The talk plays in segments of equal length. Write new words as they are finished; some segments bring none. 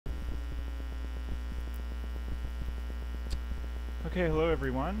Okay, hello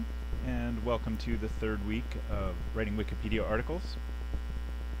everyone, and welcome to the third week of writing Wikipedia articles.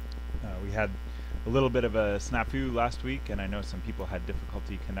 We had a little bit of a snafu last week, and I know some people had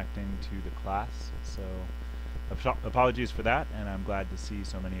difficulty connecting to the class, so apologies for that, and I'm glad to see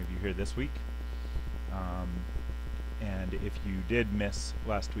so many of you here this week. And if you did miss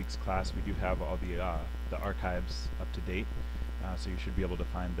last week's class, we do have all the archives up to date, so you should be able to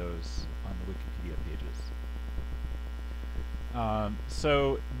find those on the Wikipedia pages.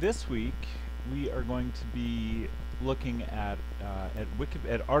 So this week we are going to be looking at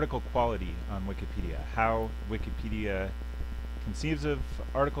article quality on Wikipedia, how Wikipedia conceives of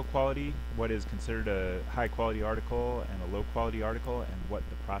article quality, what is considered a high quality article and a low quality article, and what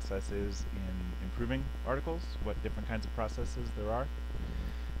the process is in improving articles, what different kinds of processes there are.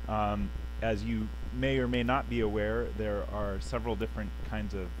 As you may or may not be aware, there are several different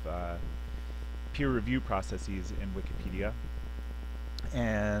kinds of peer review processes in Wikipedia,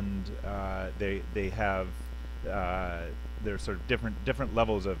 and they have there's sort of different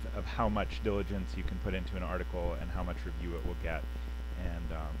levels of how much diligence you can put into an article and how much review it will get,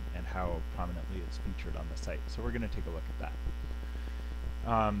 and how prominently it's featured on the site. So we're going to take a look at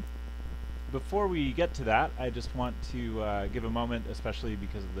that. Before we get to that, I just want to give a moment, especially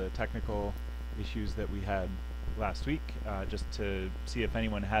because of the technical issues that we had last week, just to see if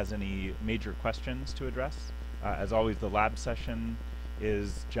anyone has any major questions to address. As always, the lab session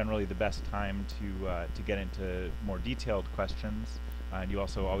is generally the best time to get into more detailed questions, and you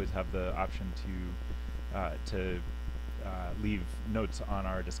also always have the option to leave notes on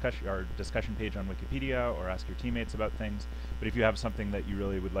our discussion page on Wikipedia, or ask your teammates about things. But if you have something that you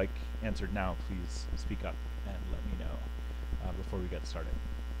really would like answered now, please speak up and let me know before we get started.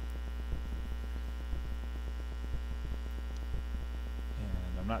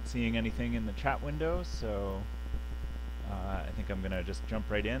 And I'm not seeing anything in the chat window, so I think I'm going to just jump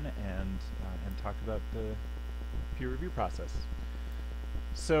right in and talk about the peer review process.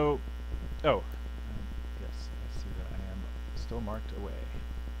 So, yes, I see that I am still marked away.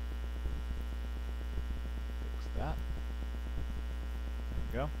 Fix that.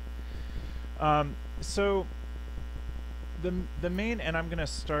 There we go. So the main, and I'm going to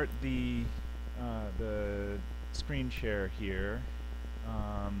start the screen share here.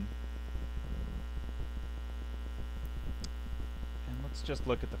 Let's just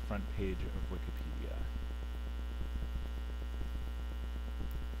look at the front page of Wikipedia.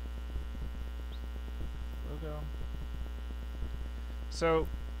 Logo. So,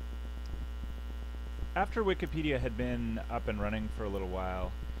 after Wikipedia had been up and running for a little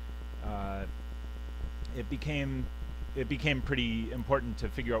while, it became pretty important to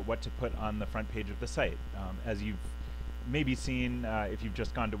figure out what to put on the front page of the site. As you've maybe seen, if you've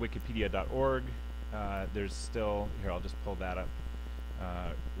just gone to wikipedia.org, there's still, here I'll just pull that up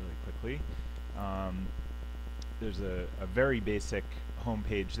really quickly. There's a very basic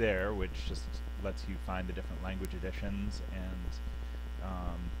homepage there, which just lets you find the different language editions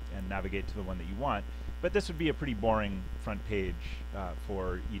and navigate to the one that you want. But this would be a pretty boring front page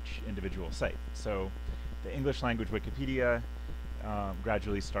for each individual site. So the English language Wikipedia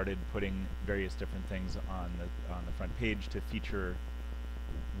gradually started putting various different things on the front page to feature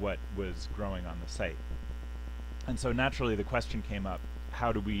what was growing on the site. And so naturally the question came up,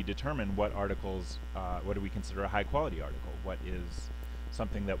 how do we determine what articles, what do we consider a high quality article? What is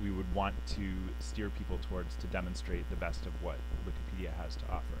something that we would want to steer people towards to demonstrate the best of what Wikipedia has to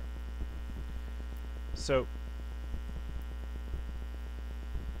offer? So,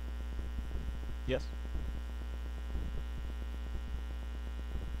 yes?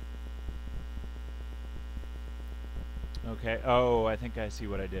 Okay, oh, I think I see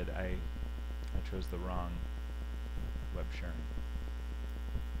what I did. I chose the wrong web sharing.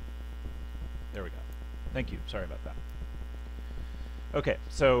 There we go. Thank you. Sorry about that. Okay,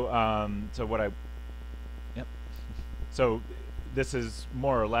 so so this is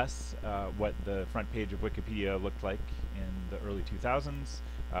more or less what the front page of Wikipedia looked like in the early 2000s,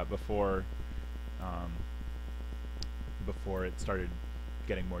 before it started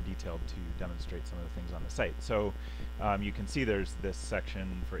getting more detailed to demonstrate some of the things on the site. So you can see there's this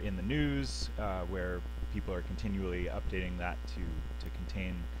section for in the news, where people are continually updating that to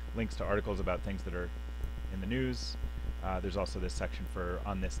contain links to articles about things that are in the news. There's also this section for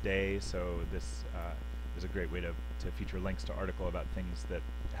on this day, so this is a great way to feature links to article about things that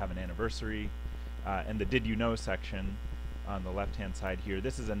have an anniversary. And the Did You Know section on the left-hand side here,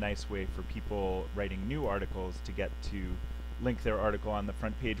 this is a nice way for people writing new articles to get to link their article on the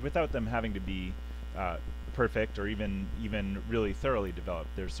front page without them having to be perfect or even really thoroughly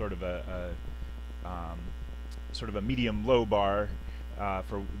developed. There's sort of sort of a medium-low bar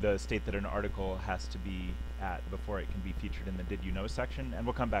for the state that an article has to be at before it can be featured in the Did You Know section, and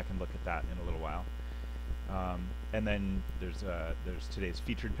we'll come back and look at that in a little while. And then there's today's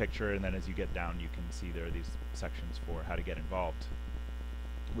featured picture, and then as you get down, you can see there are these sections for how to get involved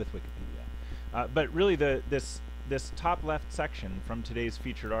with Wikipedia. But really, this top left section from today's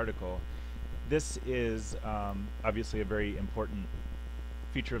featured article, this is obviously a very important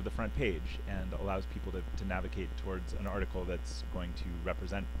feature of the front page and allows people to navigate towards an article that's going to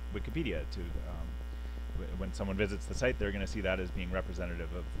represent Wikipedia. When someone visits the site, they're going to see that as being representative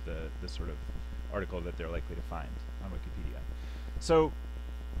of the sort of article that they're likely to find on Wikipedia. So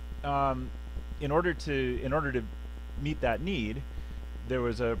in order to meet that need, there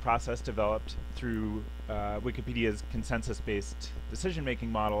was a process developed through Wikipedia's consensus-based decision-making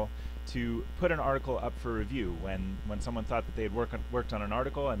model to put an article up for review. When someone thought that they had worked on an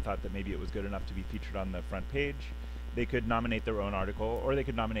article and thought that maybe it was good enough to be featured on the front page, they could nominate their own article, or they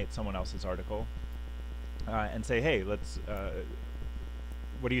could nominate someone else's article and say, hey, let's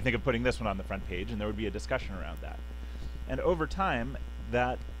what do you think of putting this one on the front page? And there would be a discussion around that. And over time,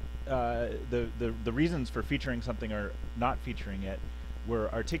 that the reasons for featuring something or not featuring it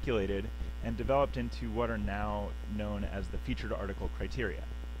were articulated and developed into what are now known as the featured article criteria.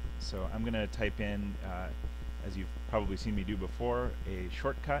 So I'm going to type in, as you've probably seen me do before, a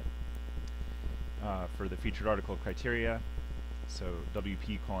shortcut for the featured article criteria. So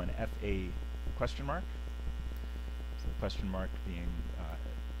WP:FA question mark. So the question mark being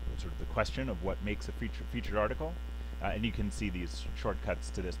sort of the question of what makes a featured article. And you can see these shortcuts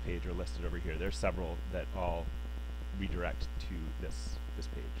to this page are listed over here. There's several that all redirect to this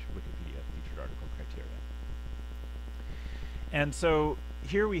page, Wikipedia featured article criteria. And so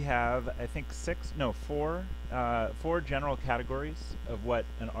here we have, I think four general categories of what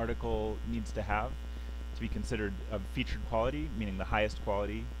an article needs to have to be considered of featured quality, meaning the highest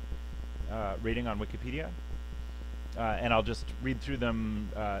quality rating on Wikipedia. And I'll just read through them.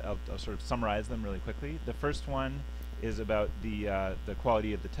 I'll sort of summarize them really quickly. The first one is about the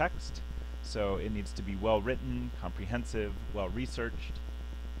quality of the text. So it needs to be well written, comprehensive, well researched.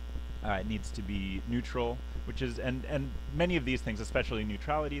 It needs to be neutral, which is and many of these things, especially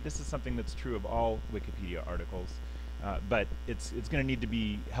neutrality. This is something that's true of all Wikipedia articles, but it's going to need to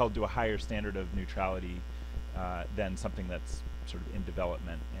be held to a higher standard of neutrality than something that's sort of in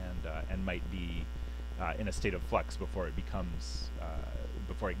development and might be in a state of flux before it becomes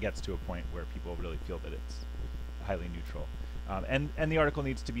before it gets to a point where people really feel that it's highly neutral. And the article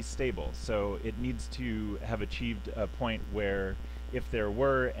needs to be stable, so it needs to have achieved a point where if there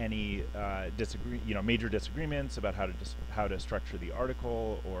were any major disagreements about how to structure the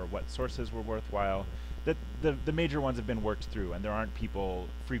article or what sources were worthwhile, that the major ones have been worked through, and there aren't people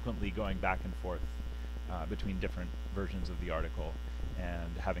frequently going back and forth between different versions of the article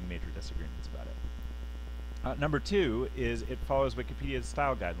and having major disagreements about it. Number two is it follows Wikipedia's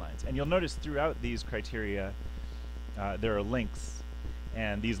style guidelines, and you'll notice throughout these criteria there are links,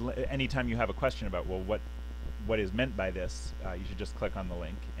 and these anytime you have a question about, well, what is meant by this, you should just click on the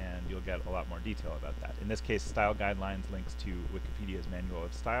link and you'll get a lot more detail about that. In this case, style guidelines links to Wikipedia's manual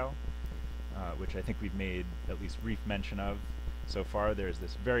of style, which I think we've made at least brief mention of so far. There's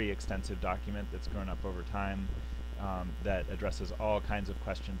this very extensive document that's grown up over time that addresses all kinds of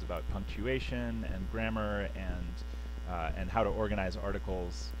questions about punctuation and grammar and how to organize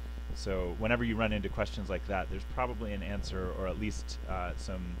articles. So whenever you run into questions like that, there's probably an answer, or at least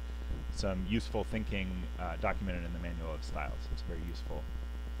some useful thinking documented in the manual of style. So it's a very useful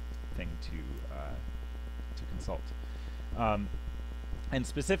thing to consult. And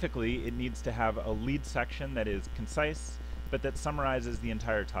specifically, it needs to have a lead section that is concise, but that summarizes the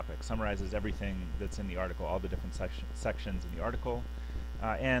entire topic, summarizes everything that's in the article, all the different sections in the article.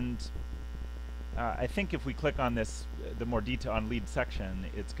 I think if we click on this, the more detail on lead section,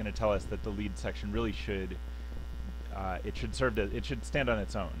 it's going to tell us that the lead section really should it should stand on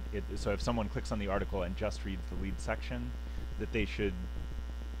its own. So if someone clicks on the article and just reads the lead section, that they should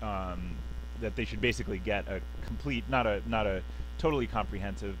basically get a complete, not a totally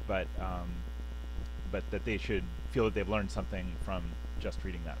comprehensive, but that they should feel that they've learned something from just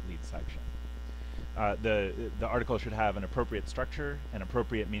reading that lead section. The article should have an appropriate structure, and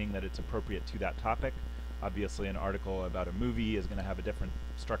appropriate meaning that it's appropriate to that topic. Obviously, an article about a movie is going to have a different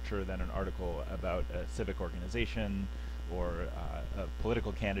structure than an article about a civic organization or a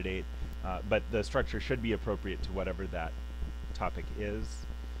political candidate, but the structure should be appropriate to whatever that topic is,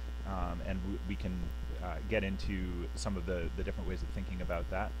 and we can get into some of the different ways of thinking about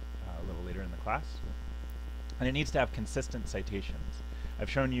that a little later in the class. And it needs to have consistent citations. I've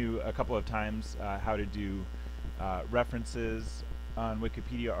shown you a couple of times how to do references on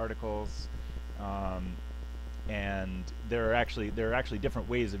Wikipedia articles, and there are actually different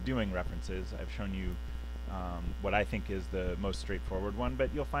ways of doing references. I've shown you what I think is the most straightforward one, but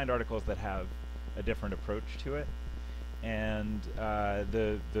you'll find articles that have a different approach to it. And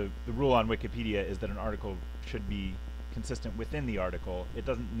the rule on Wikipedia is that an article should be consistent within the article. It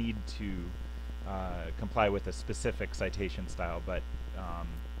doesn't need to comply with a specific citation style, but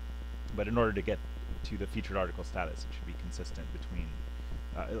in order to get to the featured article status, it should be consistent between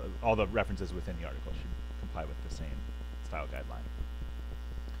all the references within the article should comply with the same style guideline.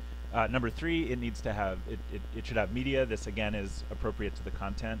 Number 3, it needs to have it should have media. This again is appropriate to the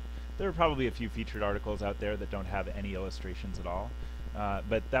content. There are probably a few featured articles out there that don't have any illustrations at all,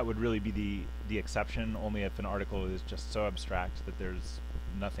 but that would really be the exception, only if an article is just so abstract that there's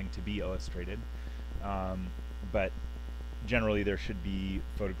nothing to be illustrated. But generally there should be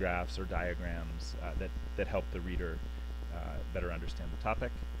photographs or diagrams that help the reader better understand the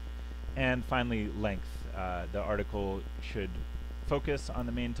topic. And finally, length. The article should focus on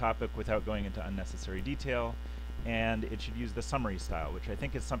the main topic without going into unnecessary detail, and it should use the summary style, which I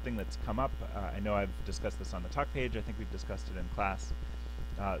think is something that's come up. I know I've discussed this on the talk page. I think we've discussed it in class.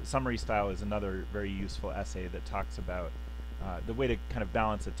 Summary style is another very useful essay that talks about the way to kind of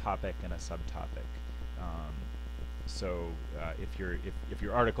balance a topic and a subtopic. So if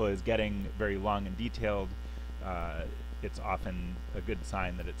your article is getting very long and detailed, it's often a good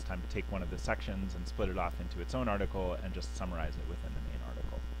sign that it's time to take one of the sections and split it off into its own article and just summarize it within the main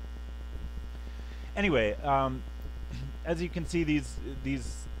article. Anyway, as you can see, these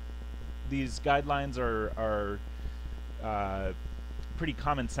guidelines are pretty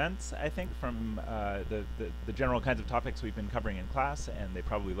common sense, I think, from the general kinds of topics we've been covering in class, and they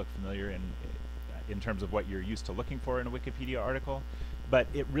probably look familiar in terms of what you're used to looking for in a Wikipedia article. But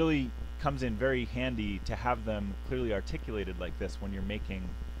it really comes in very handy to have them clearly articulated like this when you're making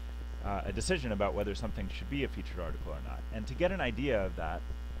a decision about whether something should be a featured article or not. And to get an idea of that,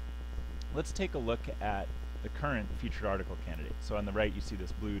 let's take a look at the current featured article candidate. So on the right you see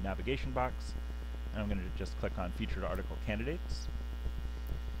this blue navigation box, and I'm going to just click on featured article candidates.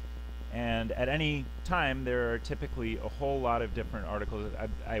 And at any time there are typically a whole lot of different articles.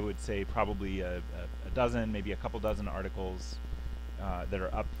 I would say probably a dozen, maybe a couple dozen articles that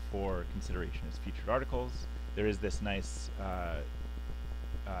are up for consideration as featured articles. There is this nice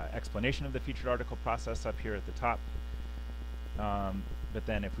explanation of the featured article process up here at the top. But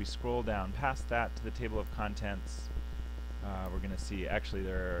then if we scroll down past that to the table of contents, we're going to see actually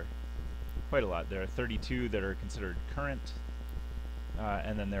there are quite a lot. There are 32 that are considered current,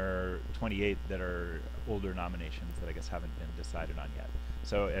 and then there are 28 that are older nominations that I guess haven't been decided on yet.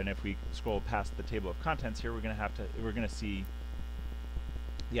 So, and if we scroll past the table of contents here, we're going to see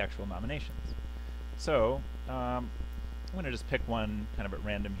the actual nominations. So I'm going to just pick one kind of at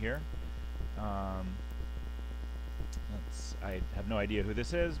random here. I have no idea who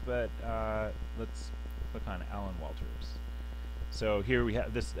this is, but let's click on Alan Walters. So here we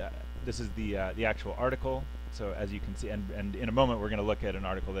have this. This is the actual article. So as you can see, and in a moment we're going to look at an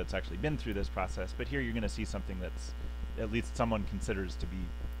article that's actually been through this process. But here you're going to see something that's at least someone considers to be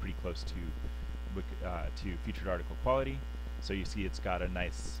pretty close to featured article quality. So you see it's got a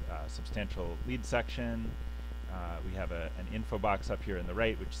nice substantial lead section. We have an info box up here in the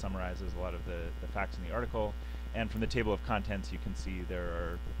right which summarizes a lot of the facts in the article. And from the table of contents you can see there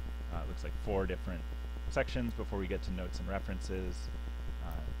are, looks like 4 different sections before we get to notes and references.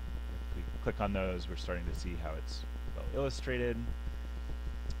 If we click on those, we're starting to see how it's well illustrated.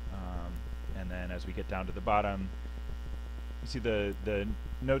 And then as we get down to the bottom, you see the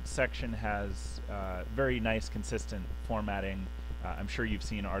notes section has very nice, consistent formatting. I'm sure you've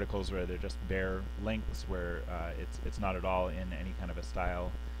seen articles where they're just bare links, where it's not at all in any kind of a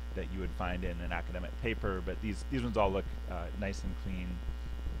style that you would find in an academic paper. But these ones all look nice and clean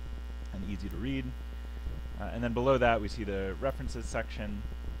and easy to read. And then below that we see the references section,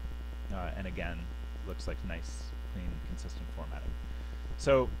 and again, looks like nice, clean, consistent formatting.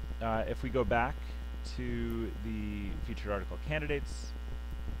 So if we go back to the featured article candidates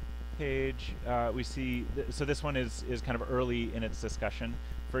page, we see so this one is kind of early in its discussion.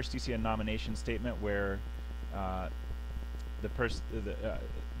 First you see a nomination statement where the person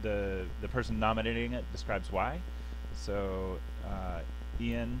nominating it describes why. So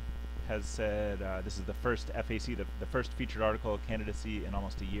Ian has said this is the first FAC, the first featured article candidacy in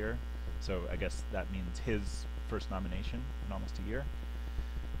almost a year. So I guess that means his first nomination in almost a year.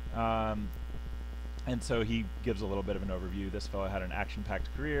 And so he gives a little bit of an overview. This fellow had an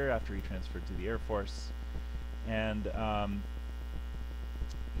action-packed career after he transferred to the Air Force. And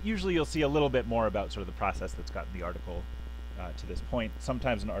usually you'll see a little bit more about sort of the process that's gotten the article to this point.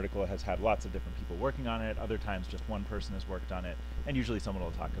 Sometimes an article has had lots of different people working on it. Other times just one person has worked on it, and usually someone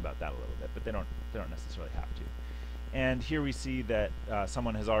will talk about that a little bit, but they don't necessarily have to. And here we see that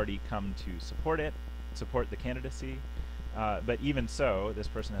someone has already come to support the candidacy. But even so, this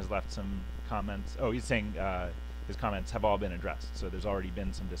person has left some comments. Oh, he's saying his comments have all been addressed. So there's already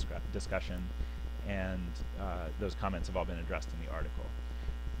been some discussion, and those comments have all been addressed in the article.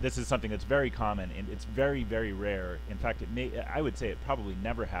 This is something that's very common, and it's very, very rare. In fact, I would say it probably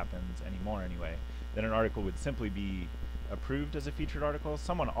never happens anymore anyway, that an article would simply be approved as a featured article.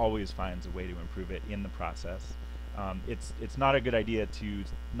 Someone always finds a way to improve it in the process. It's not a good idea to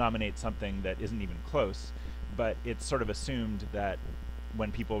nominate something that isn't even close, but it's sort of assumed that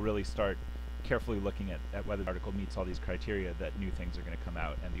when people really start carefully looking at whether the article meets all these criteria, that new things are going to come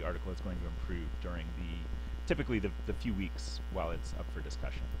out and the article is going to improve during typically the few weeks while it's up for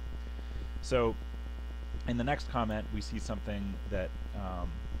discussion. So in the next comment, we see something that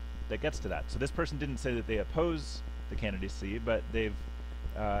gets to that. So this person didn't say that they oppose the candidacy, but they've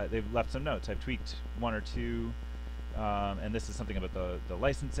left some notes. I've tweaked one or two, and this is something about the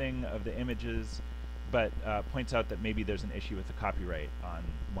licensing of the images, but points out that maybe there's an issue with the copyright on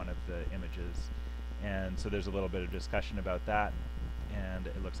one of the images. And so there's a little bit of discussion about that, and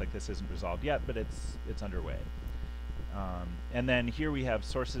it looks like this isn't resolved yet, but it's underway. And then here we have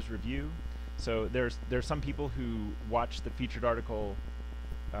sources review. So there's some people who watch the featured article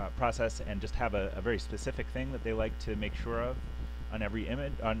process and just have a very specific thing that they like to make sure of on every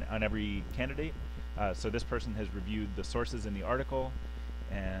image, on every candidate. So this person has reviewed the sources in the article,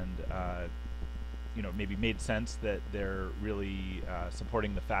 and maybe made sense that they're really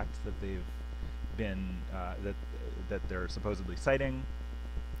supporting the facts that they've been that they're supposedly citing.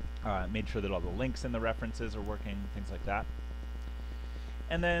 Made sure that all the links in the references are working, things like that.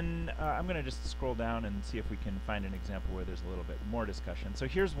 And then I'm going to just scroll down and see if we can find an example where there's a little bit more discussion. So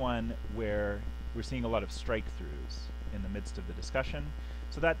here's one where we're seeing a lot of strike-throughs in the midst of the discussion.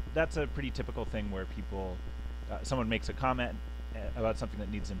 So that's a pretty typical thing where people, someone makes a comment about something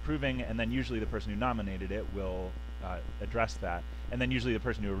that needs improving, and then usually the person who nominated it will address that, and then usually the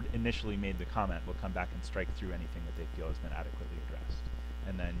person who initially made the comment will come back and strike through anything that they feel has been adequately addressed.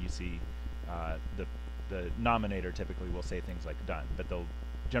 And then you see the nominator typically will say things like done, but they'll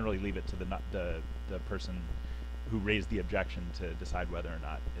generally leave it to the person who raised the objection to decide whether or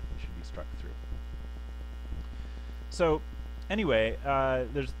not it should be struck through. So anyway,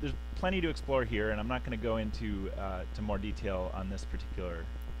 there's plenty to explore here, and I'm not going to go into to more detail on this particular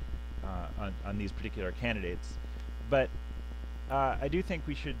on these particular candidates, but I do think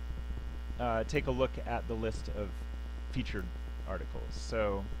we should take a look at the list of featured articles.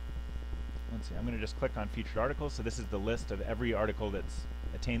 So let's see, I'm going to just click on featured articles. So this is the list of every article that's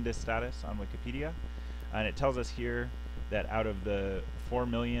attained this status on Wikipedia, and it tells us here that out of the 4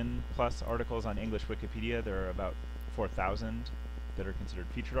 million plus articles on English Wikipedia, there are about 4,000 that are considered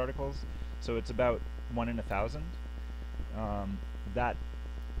featured articles. So it's about 1 in 1,000.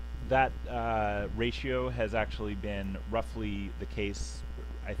 That ratio has actually been roughly the case,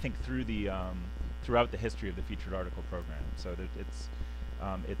 I think, throughout the history of the featured article program. So that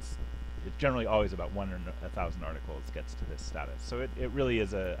it's generally always about 1 in 1,000 articles gets to this status. So it really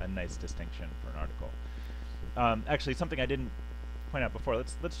is a nice distinction for an article. Actually, something I didn't point out before.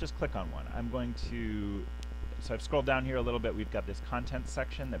 Let's just click on one. I'm going to. So I've scrolled down here a little bit. We've got this content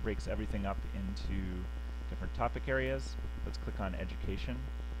section that breaks everything up into different topic areas. Let's click on education.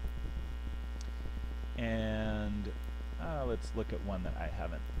 And let's look at one that I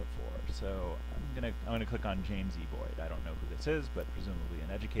haven't before. So I'm gonna click on James E. Boyd. I don't know who this is, but presumably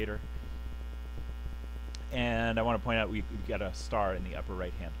an educator. And I want to point out we get a star in the upper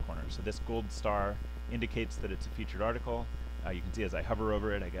right-hand corner. So this gold star indicates that it's a featured article. You can see as I hover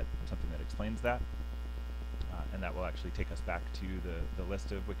over it, I get something that explains that. And that will actually take us back to the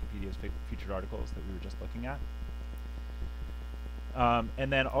list of Wikipedia's featured articles that we were just looking at.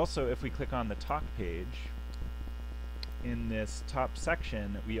 And then also, if we click on the talk page, in this top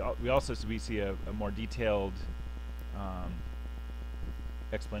section, we see a more detailed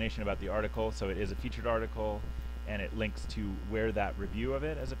explanation about the article. So it is a featured article, and it links to where that review of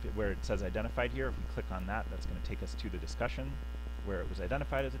it, where it says identified here. If we click on that, that's going to take us to the discussion where it was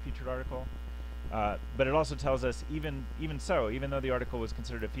identified as a featured article. But it also tells us, even though the article was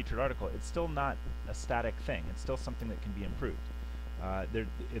considered a featured article, it's still not a static thing. It's still something that can be improved.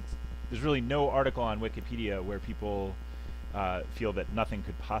 There's really no article on Wikipedia where people feel that nothing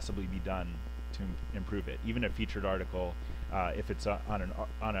could possibly be done to improve it. Even a featured article, if it's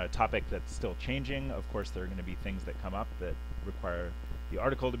on a topic that's still changing, of course there are going to be things that come up that require the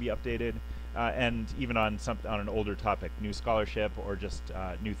article to be updated, and even on an older topic, new scholarship or just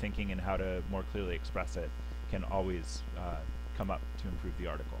new thinking in how to more clearly express it can always come up to improve the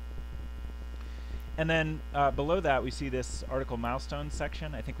article. And then below that, we see this article milestones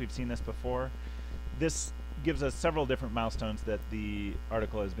section. I think we've seen this before. This gives us several different milestones that the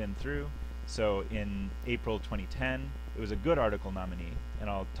article has been through. So in April 2010, it was a good article nominee, and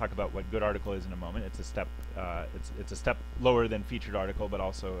I'll talk about what good article is in a moment. It's a step, it's a step lower than featured article, but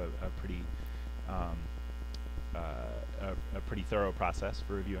also a pretty thorough process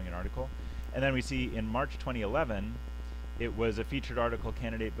for reviewing an article. And then we see in March 2011, it was a featured article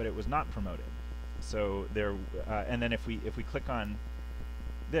candidate, but it was not promoted. So there, and then if we click on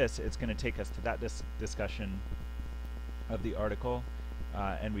this, it's going to take us to that discussion of the article,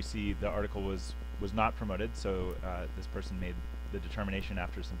 and we see the article was not promoted. So this person made the determination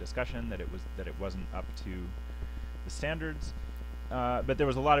after some discussion that it wasn't up to the standards. But there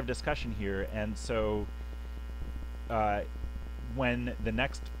was a lot of discussion here, and so when the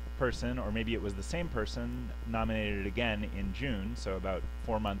next person, or maybe it was the same person, nominated it again in June, so about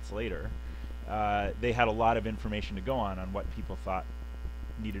 4 months later, they had a lot of information to go on what people thought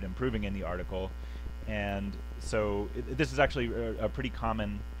needed improving in the article. And so this is actually a pretty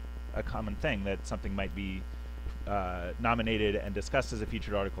common thing, that something might be nominated and discussed as a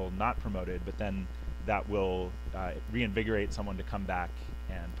featured article, not promoted, but then that will reinvigorate someone to come back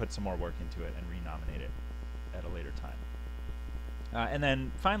and put some more work into it and renominate it at a later time. And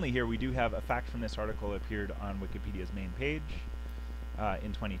then finally here, we do have a fact from this article appeared on Wikipedia's main page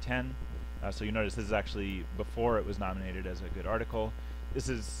in 2010. So you notice this is actually before it was nominated as a good article. This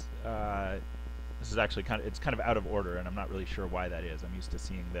is actually kind of out of order, and I'm not really sure why that is. I'm used to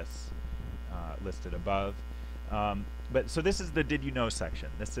seeing this listed above. But so this is the Did You Know section.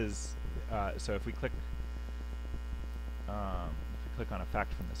 This is so if we click on a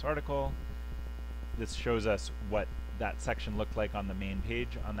fact from this article, this shows us what that section looked like on the main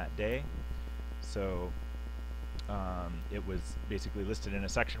page on that day. So it was basically listed in a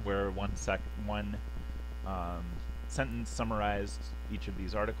section where one sentence summarized each of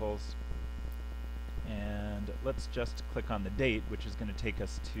these articles. And let's just click on the date, which is going to take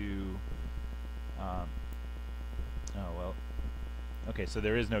us to okay, so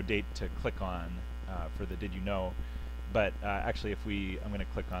there is no date to click on for the Did You Know, but actually I'm going to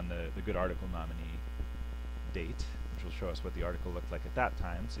click on the good article nominee date, which will show us what the article looked like at that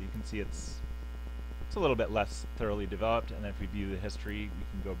time. So you can see it's a little bit less thoroughly developed, and then if we view the history, we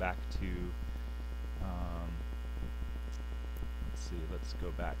can go back to let's go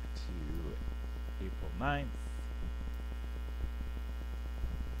back to April 9th.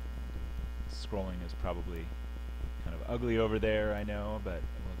 Scrolling is probably kind of ugly over there, I know, but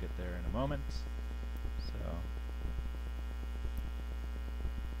we'll get there in a moment. So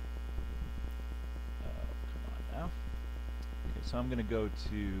come on now. Okay, so I'm going to go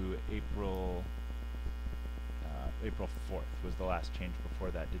to April 4th was the last change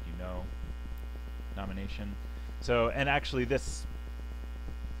before that Did You Know nomination. So, and actually this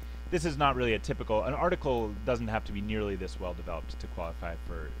is not really a typical, an article doesn't have to be nearly this well developed to qualify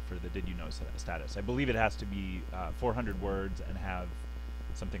for the Did You Know status. I believe it has to be 400 words and have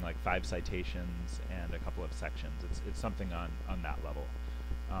something like 5 citations and a couple of sections. It's something on that level.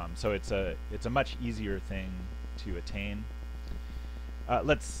 So it's a much easier thing to attain. I'm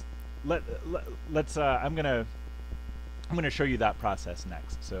gonna show you that process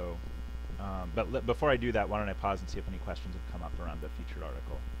next. So, but before I do that, why don't I pause and see if any questions have come up around the featured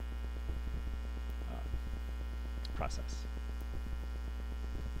article process.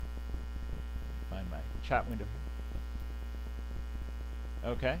 Find my chat window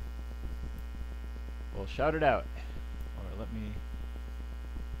here. Okay. Well, shout it out, or let me.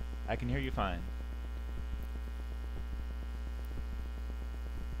 I can hear you fine.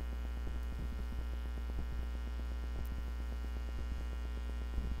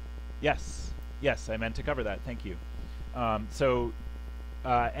 Yes, I meant to cover that. Thank you. So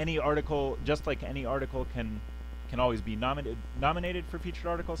any article, just like any article, can always be nominated for featured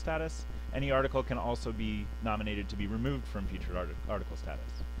article status. Any article can also be nominated to be removed from featured article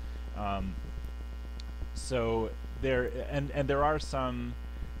status. So there are some.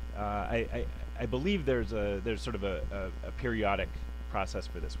 I believe there's sort of a periodic process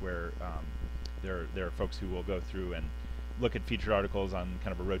for this where there are folks who will go through and look at featured articles on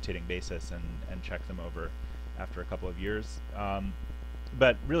kind of a rotating basis and check them over after a couple of years.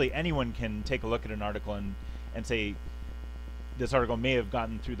 But really anyone can take a look at an article and say, this article may have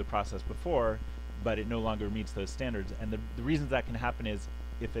gotten through the process before, but it no longer meets those standards. And the reasons that can happen is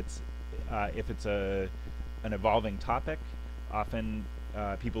if it's an evolving topic, often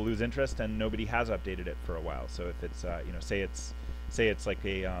people lose interest and nobody has updated it for a while. So if it's say it's like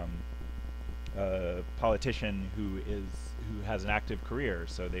a politician who has an active career,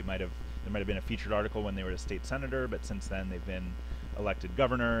 so there might have been a featured article when they were a state senator, but since then they've been elected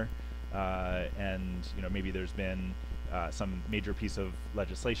governor, and maybe there's been some major piece of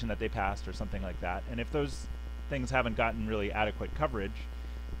legislation that they passed or something like that. And if those things haven't gotten really adequate coverage,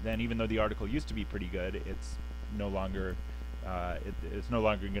 then even though the article used to be pretty good, it's no longer it's no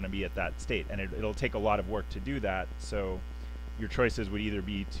longer going to be at that state, and it'll take a lot of work to do that. So your choices would either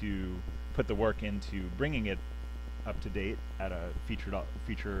be to put the work into bringing it up to date at a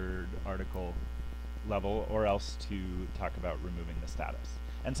featured article level, or else to talk about removing the status.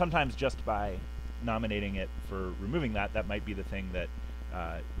 And sometimes just by nominating it for removing that might be the thing that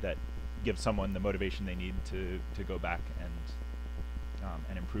that gives someone the motivation they need to go back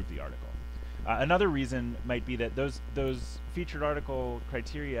and improve the article. Another reason might be that those featured article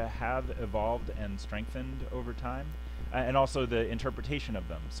criteria have evolved and strengthened over time, and also the interpretation of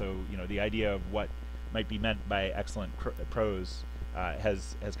them. So the idea of what might be meant by excellent prose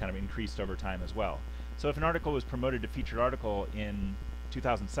has kind of increased over time as well. So if an article was promoted to featured article in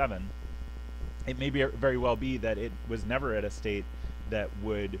 2007, it may very well be that it was never at a state that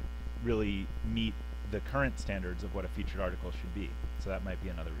would really meet the current standards of what a featured article should be. So that might be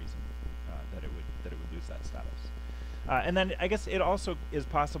another reason that it would lose that status. And then I guess it also is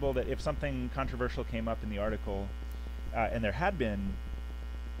possible that if something controversial came up in the article, and there had been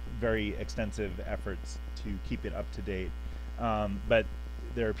very extensive efforts to keep it up to date, but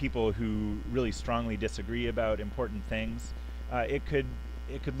there are people who really strongly disagree about important things, it could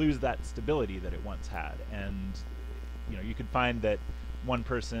lose that stability that it once had. And you could find that one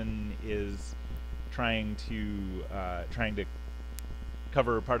person is trying to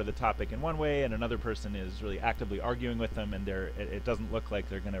cover part of the topic in one way, and another person is really actively arguing with them, and it doesn't look like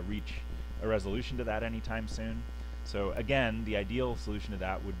they're going to reach a resolution to that anytime soon. So again, the ideal solution to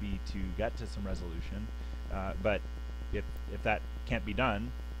that would be to get to some resolution, but if that can't be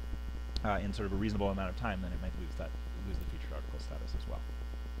done in sort of a reasonable amount of time, then it might lose the featured article status as well.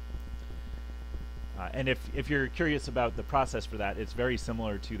 And if you're curious about the process for that, it's very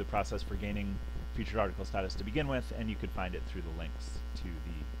similar to the process for gaining featured article status to begin with, and you could find it through the links to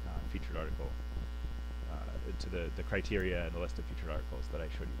the featured article, to the criteria and the list of featured articles that I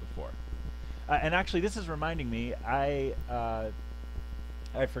showed you before. And actually, this is reminding me, I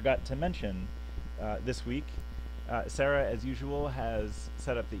forgot to mention this week, Sarah, as usual, has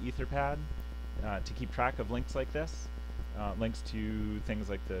set up the Etherpad to keep track of links like this, links to things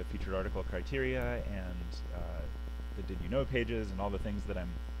like the featured article criteria and the Did You Know pages and all the things that I'm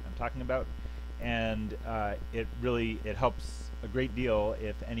talking about. And it helps a great deal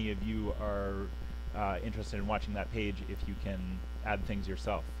if any of you are interested in watching that page, if you can add things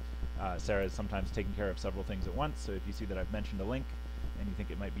yourself. Sarah is sometimes taking care of several things at once, so if you see that I've mentioned a link and you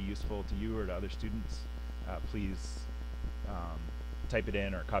think it might be useful to you or to other students, please type it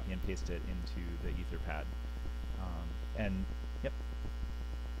in or copy and paste it into the Etherpad. And yep.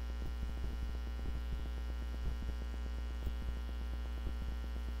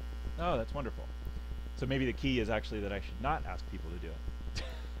 Oh, that's wonderful. So maybe the key is actually that I should not ask people to do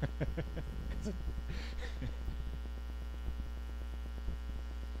it.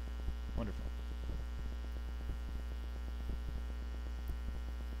 Wonderful.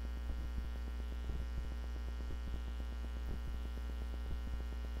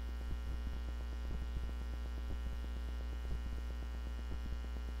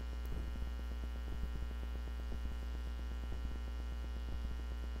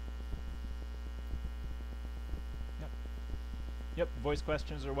 Yep, voice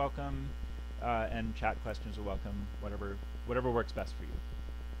questions are welcome, and chat questions are welcome. Whatever works best for you.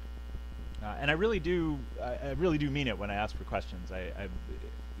 And I really do mean it when I ask for questions. I've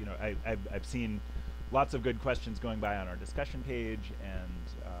seen lots of good questions going by on our discussion page,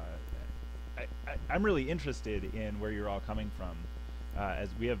 and I'm really interested in where you're all coming from, as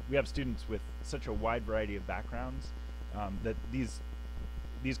we have students with such a wide variety of backgrounds, that these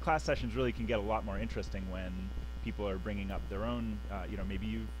class sessions really can get a lot more interesting when people are bringing up their own, maybe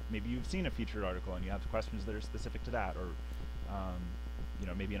you've seen a featured article and you have questions that are specific to that, or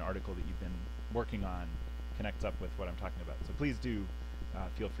maybe an article that you've been working on connects up with what I'm talking about. So please do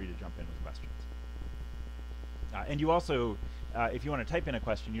feel free to jump in with questions. And you also, if you want to type in a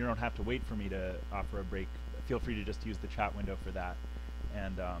question, you don't have to wait for me to offer a break. Feel free to just use the chat window for that.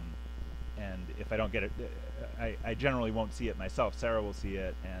 And if I don't get it, I generally won't see it myself. Sarah will see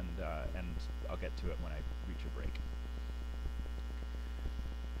it, and I'll get to it when I reach a break.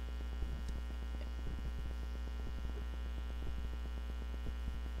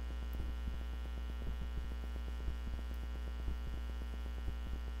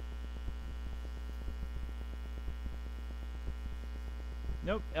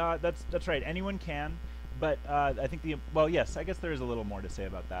 Nope, that's right. Anyone can, but I think well, yes, I guess there is a little more to say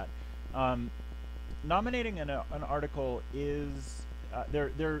about that. Um, Nominating an article is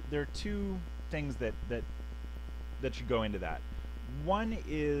there are two things that should go into that. One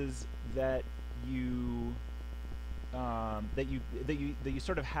is that you that you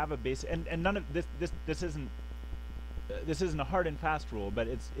sort of have a base, and none of this isn't a hard and fast rule, but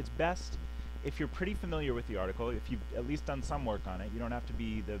it's best if you're pretty familiar with the article, if you've at least done some work on it. You don't have to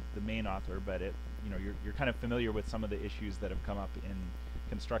be the main author, but you're kind of familiar with some of the issues that have come up in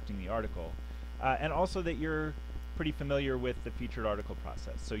constructing the article, and also that you're pretty familiar with the featured article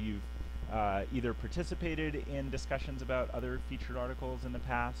process. So you've either participated in discussions about other featured articles in the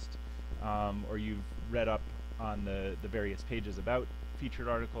past, or you've read up on the various pages about featured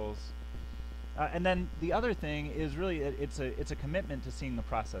articles. And then the other thing is really it's a commitment to seeing the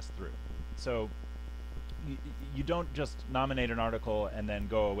process through. So you don't just nominate an article and then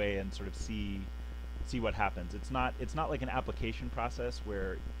go away and sort of see what happens. It's not like an application process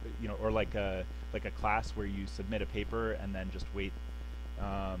where or like a class where you submit a paper and then just wait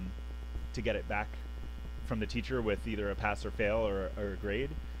to get it back from the teacher with either a pass or fail or a grade.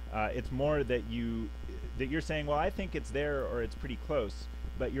 It's more that you're saying, well, I think it's there or it's pretty close,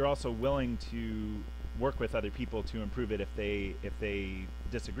 but you're also willing to work with other people to improve it if they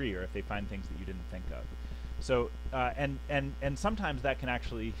disagree or if they find things that you didn't think of. So and sometimes that can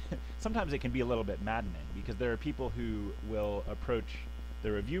actually sometimes it can be a little bit maddening, because there are people who will approach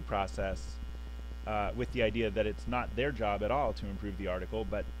the review process with the idea that it's not their job at all to improve the article,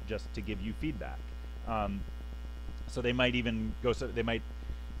 but just to give you feedback. So they might even go. So they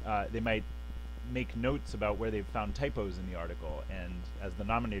might make notes about where they've found typos in the article, and as the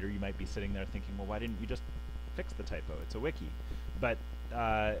nominator, you might be sitting there thinking, well, why didn't you just fix the typo? It's a wiki. But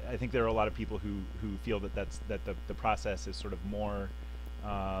I think there are a lot of people who feel that the process is sort of more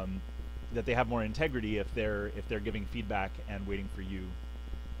that they have more integrity if they're giving feedback and waiting for you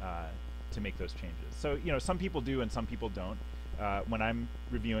to make those changes. So some people do and some people don't. When I'm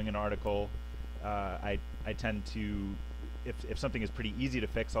reviewing an article, I tend to, if something is pretty easy to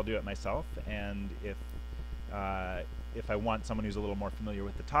fix, I'll do it myself. And if I want someone who's a little more familiar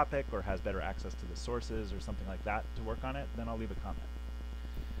with the topic or has better access to the sources or something like that to work on it, then I'll leave a comment.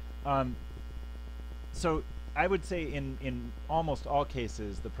 So I would say in almost all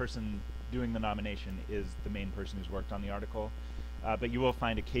cases, the person doing the nomination is the main person who's worked on the article, but you will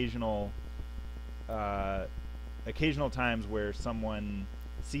find occasional times where someone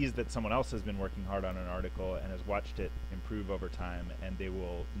sees that someone else has been working hard on an article and has watched it improve over time, and they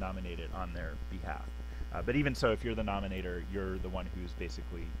will nominate it on their behalf. But even so, if you're the nominator, you're the one who's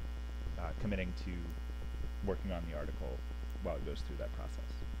basically committing to working on the article while it goes through that process.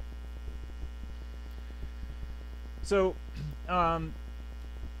 So,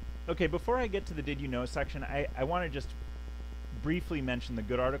 okay, before I get to the Did You Know section, I want to just briefly mention the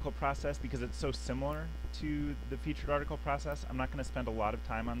good article process, because it's so similar to the featured article process. I'm not going to spend a lot of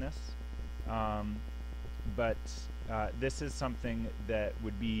time on this, but this is something that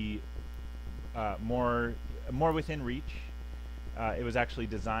would be more within reach. It was actually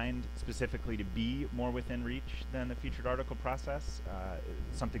designed specifically to be more within reach than the featured article process,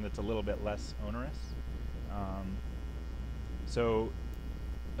 something that's a little bit less onerous. So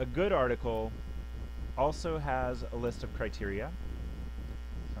a good article also has a list of criteria.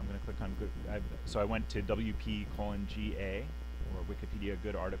 So I'm going to click on good. So I went to WP:GA, or Wikipedia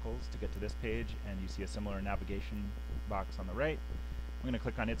Good Articles, to get to this page, and you see a similar navigation box on the right. I'm going to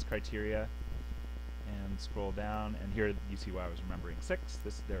click on its criteria and scroll down, and here you see why I was remembering 6.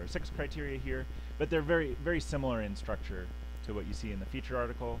 There are 6 criteria here, but they're very, very similar in structure to what you see in the featured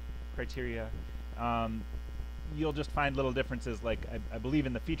article criteria. You'll just find little differences, like I believe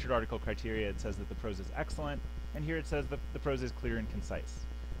in the featured article criteria it says that the prose is excellent, and here it says that the prose is clear and concise.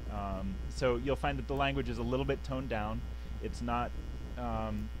 So you'll find that the language is a little bit toned down. It's not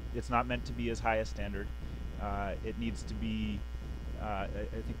meant to be as high a standard. It needs to be, I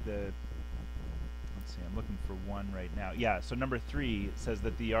think let's see, I'm looking for one right now. Yeah, so number 3 says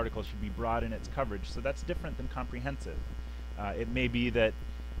that the article should be broad in its coverage, so that's different than comprehensive. It may be that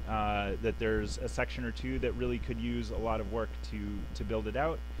that there's a section or two that really could use a lot of work to build it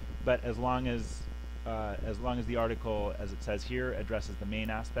out, but as long as the article, as it says here, addresses the main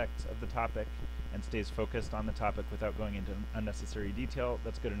aspects of the topic and stays focused on the topic without going into unnecessary detail,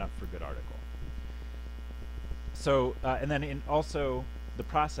 that's good enough for good article. So and then also the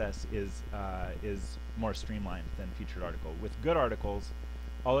process is more streamlined than featured article. With good articles,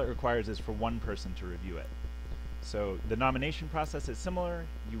 all it requires is for one person to review it. So the nomination process is similar.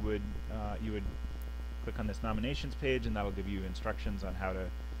 You would click on this nominations page, and that'll give you instructions on how to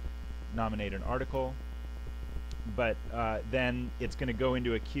nominate an article. But then it's going to go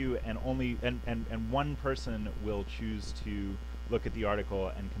into a queue, and only and one person will choose to look at the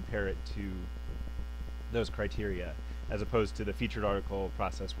article and compare it to those criteria, as opposed to the featured article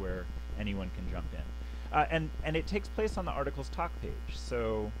process where anyone can jump in. And it takes place on the article's talk page.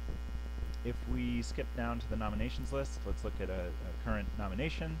 So if we skip down to the nominations list, let's look at a current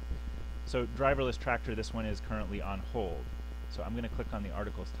nomination. So driverless tractor, this one is currently on hold. So I'm going to click on the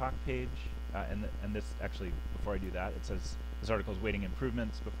article's talk page, and this actually, before I do that, it says this article is waiting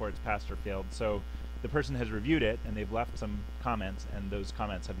improvements before it's passed or failed. So the person has reviewed it, and they've left some comments, and those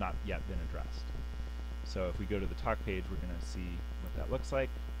comments have not yet been addressed. So if we go to the talk page, we're going to see what that looks like.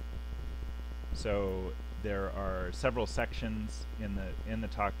 So there are several sections in the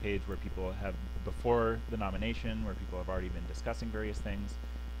talk page where people have, before the nomination, where people have already been discussing various things.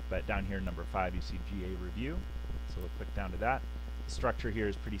 But down here, number 5, you see GA review. So we'll click down to that. The structure here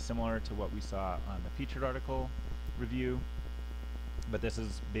is pretty similar to what we saw on the featured article review. But this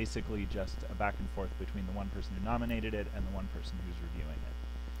is basically just a back and forth between the one person who nominated it and the one person who's reviewing it.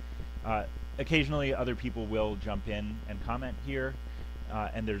 Occasionally, other people will jump in and comment here,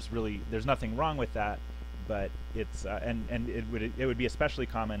 and there's nothing wrong with that. But it's it would be especially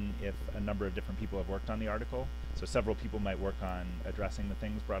common if a number of different people have worked on the article. So several people might work on addressing the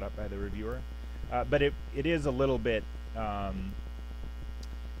things brought up by the reviewer. But it is a little bit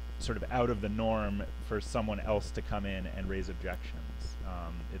sort of out of the norm for someone else to come in and raise objections.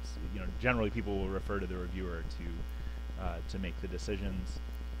 It's generally people will refer to the reviewer to make the decisions.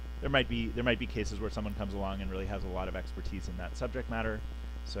 There might be cases where someone comes along and really has a lot of expertise in that subject matter,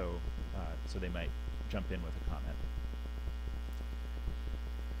 so they might jump in with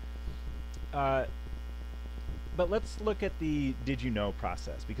a comment. But let's look at the did you know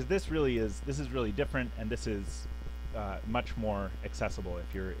process, because this is really different, and this is much more accessible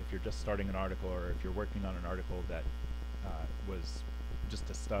if you're just starting an article, or if you're working on an article that was just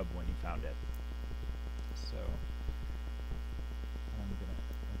a stub when you found it. So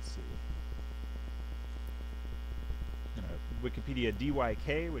let's see. Wikipedia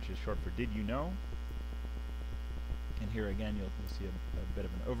DYK, which is short for Did You Know? And here again, you'll see a bit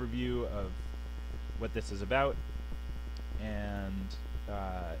of an overview of what this is about, and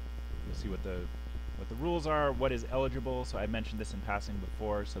you'll see what the rules are, what is eligible. So I mentioned this in passing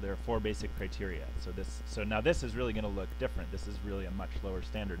before. So there are 4 basic criteria. So now this is really going to look different. This is really a much lower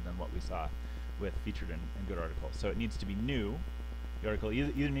standard than what we saw with featured and good articles. So it needs to be new. The article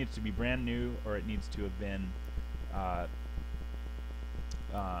either needs to be brand new, or it needs to have been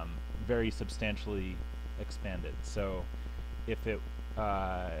very substantially expanded. So if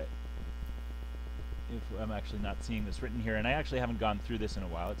I'm actually not seeing this written here, and I actually haven't gone through this in a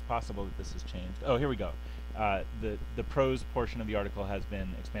while. It's possible that this has changed. Oh, here we go. The prose portion of the article has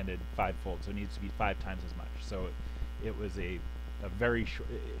been expanded 5-fold, so it needs to be 5 times as much. So it was a very short.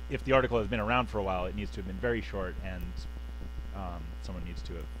 If the article has been around for a while, it needs to have been very short, and someone needs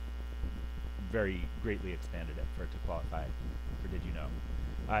to have very greatly expanded it for it to qualify for Did You Know?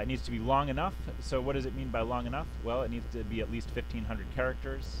 It needs to be long enough. So what does it mean by long enough? Well, it needs to be at least 1,500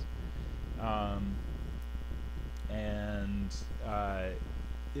 characters.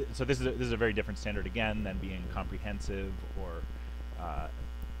 So this is a very different standard again than being comprehensive, or I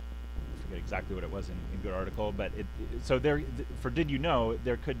forget exactly what it was in good article. But so there for Did You Know,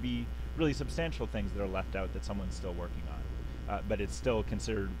 there could be really substantial things that are left out that someone's still working on, but it's still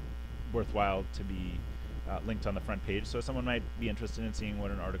considered worthwhile to be linked on the front page. So someone might be interested in seeing what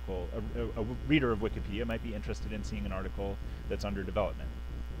an article, a reader of Wikipedia might be interested in seeing an article that's under development.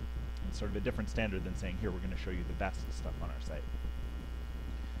 It's sort of a different standard than saying, here, we're going to show you the best stuff on our site.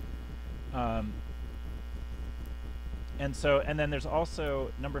 And then there's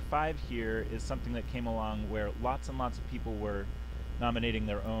also number 5 here is something that came along where lots and lots of people were nominating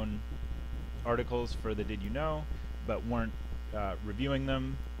their own articles for the Did You Know, but weren't reviewing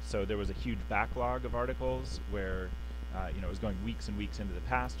them. So there was a huge backlog of articles where it was going weeks and weeks into the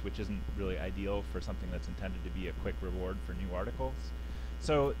past, which isn't really ideal for something that's intended to be a quick reward for new articles.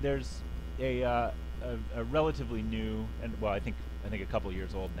 So there's a relatively new, and well, I think a couple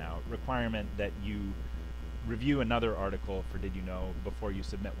years old now, requirement that you review another article for Did You Know before you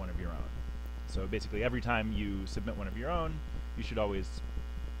submit one of your own. So basically, every time you submit one of your own, you should always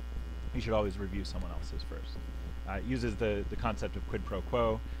review someone else's first. It uses the concept of quid pro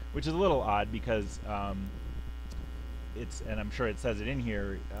quo, which is a little odd because and I'm sure it says it in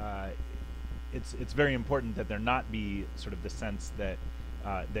here, it's very important that there not be sort of the sense that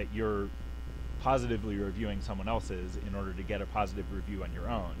that you're positively reviewing someone else's in order to get a positive review on your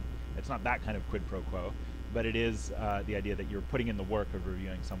own. It's not that kind of quid pro quo, but it is the idea that you're putting in the work of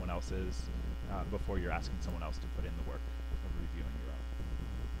reviewing someone else's before you're asking someone else to put in the work of reviewing your own.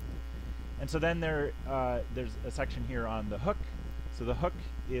 And so then there's a section here on the hook. So the hook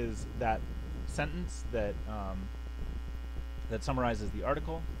is that sentence that that summarizes the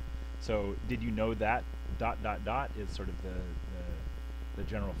article. So did you know that ... is sort of the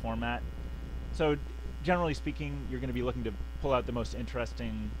general format. So generally speaking, you're going to be looking to pull out the most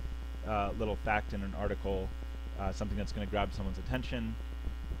interesting little fact in an article, something that's going to grab someone's attention,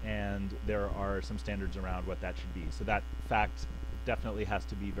 and there are some standards around what that should be. So that fact definitely has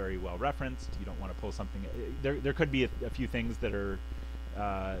to be very well referenced. You don't want to pull something. There could be a few things that are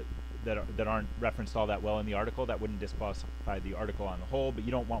that aren't referenced all that well in the article that wouldn't disqualify the article on the whole, but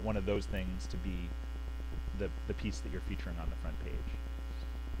you don't want one of those things to be the piece that you're featuring on the front page.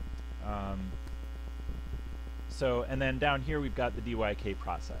 So, and then down here we've got the DYK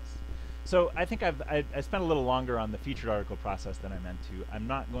process. So I think I spent a little longer on the featured article process than I meant to. I'm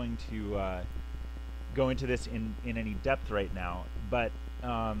not going to go into this in any depth right now, but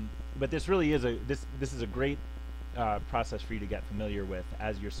this really is this is a great process for you to get familiar with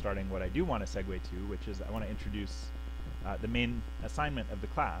as you're starting what I do want to segue to, which is I want to introduce the main assignment of the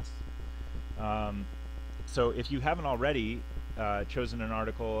class. So if you haven't already chosen an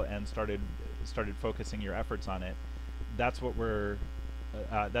article and started focusing your efforts on it, that's what we're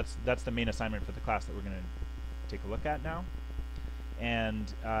that's the main assignment for the class that we're going to take a look at now.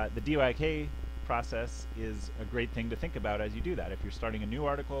 And the DYK process is a great thing to think about as you do that. If you're starting a new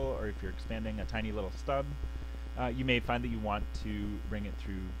article or if you're expanding a tiny little stub, you may find that you want to bring it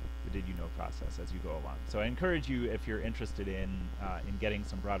through the Did You Know process as you go along. So I encourage you, if you're interested in getting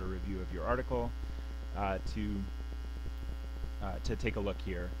some broader review of your article, to take a look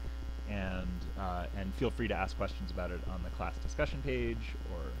here, and feel free to ask questions about it on the class discussion page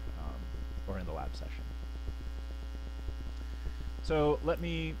or in the lab session. So let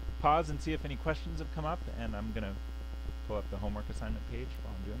me pause and see if any questions have come up, and I'm going to pull up the homework assignment page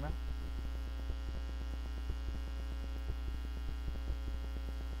while I'm doing that.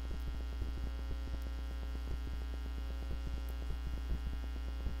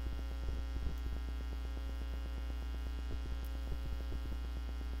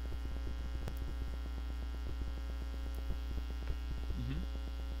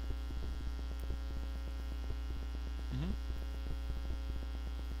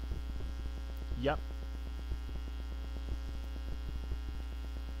 Yep.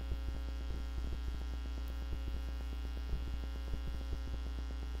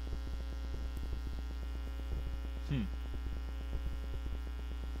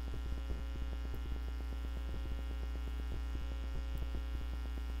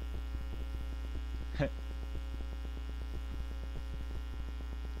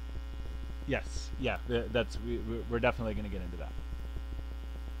 Yes. Yeah. We're definitely going to get into that.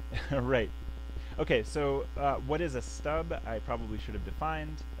 Right. Okay, so what is a stub? I probably should have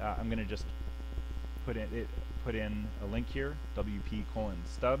defined. I'm going to just put in a link here,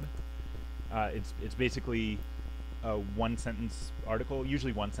 WP:/stub. It's basically a one-sentence article,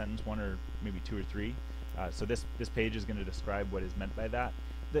 usually one sentence, one or maybe two or three. So this page is going to describe what is meant by that.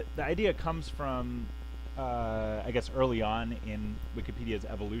 The idea comes from, I guess, early on in Wikipedia's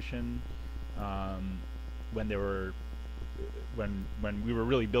evolution, when we were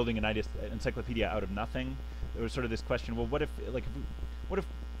really building an encyclopedia out of nothing. There was sort of this question: well, what if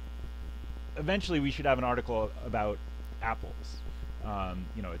eventually we should have an article about apples?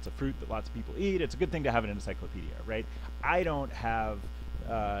 You know, it's a fruit that lots of people eat. It's a good thing to have an encyclopedia, right? I don't have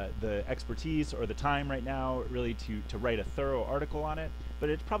the expertise or the time right now really to write a thorough article on it, but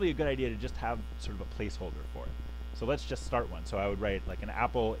it's probably a good idea to just have sort of a placeholder for it. So let's just start one. So I would write like an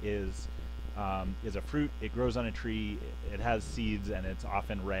apple is a fruit. It grows on a tree. It has seeds, and it's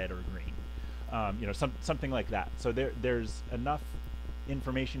often red or green. You know, something like that. So there's enough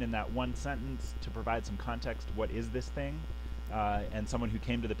information in that one sentence to provide some context. What is this thing? And someone who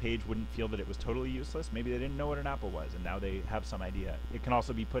came to the page wouldn't feel that it was totally useless. Maybe they didn't know what an apple was, and now they have some idea. It can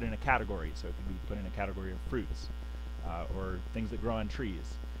also be put in a category. So it could be put in a category of fruits or things that grow on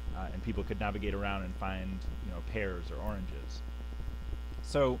trees, and people could navigate around and find, you know, pears or oranges.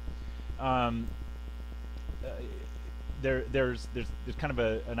 So there's kind of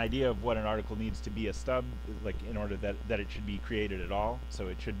an idea of what an article needs to be a stub, like in order that it should be created at all. So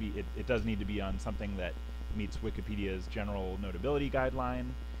it should be it does need to be on something that meets Wikipedia's general notability guideline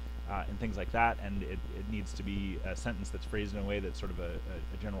and things like that, and it needs to be a sentence that's phrased in a way that's sort of a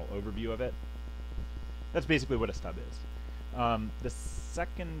general overview of it. That's basically what a stub is. The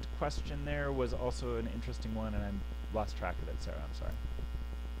second question there was also an interesting one, and I lost track of it, Sarah. I'm sorry.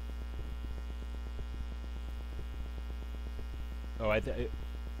 Oh, right.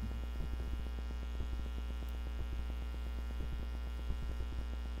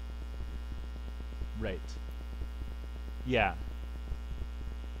 Yeah.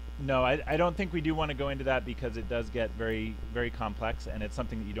 No, I don't think we do want to go into that because it does get very, very complex, and it's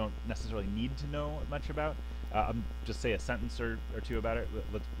something that you don't necessarily need to know much about. Just say a sentence or two about it.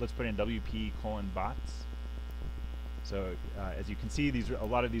 Let's put in WP colon bots. So as you can see, a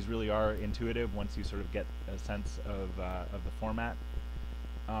lot of these really are intuitive once you sort of get a sense of the format.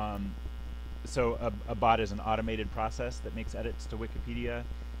 So a bot is an automated process that makes edits to Wikipedia,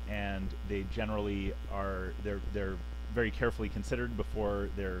 and they generally they're very carefully considered before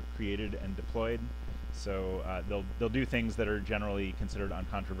they're created and deployed. So they'll do things that are generally considered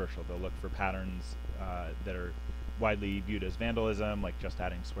uncontroversial. They'll look for patterns that are widely viewed as vandalism, like just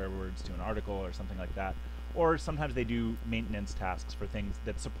adding swear words to an article or something like that. Or sometimes they do maintenance tasks for things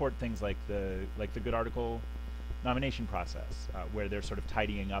that support things like the good article nomination process, where they're sort of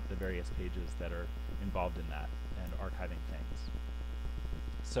tidying up the various pages that are involved in that and archiving things.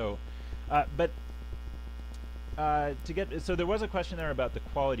 So, so there was a question there about the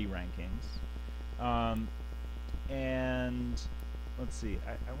quality rankings, and let's see.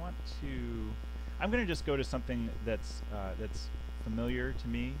 I'm going to just go to something that's familiar to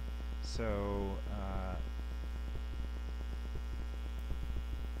me. So.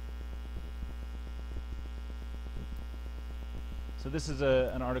 So this is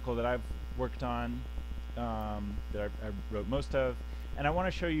an article that I've worked on, that I wrote most of, and I want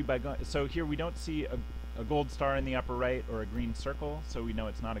to show you by going. So here we don't see a gold star in the upper right or a green circle, so we know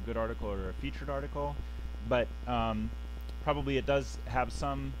it's not a good article or a featured article, but probably it does have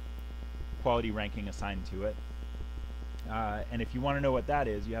some quality ranking assigned to it. And if you want to know what that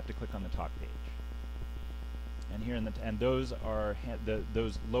is, you have to click on the talk page. And here and those are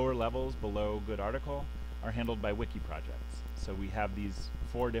those lower levels below good article are handled by wiki projects. So we have these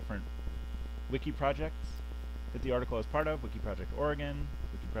 4 different wiki projects that the article is part of: Wiki Project Oregon,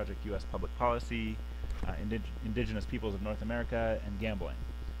 Wiki Project US Public Policy, Indigenous Peoples of North America, and Gambling.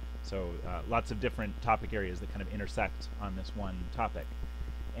 So lots of different topic areas that kind of intersect on this one topic.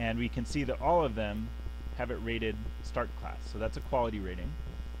 And we can see that all of them have it rated start class. So that's a quality rating.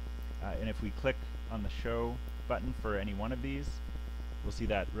 And if we click on the show button for any one of these, we'll see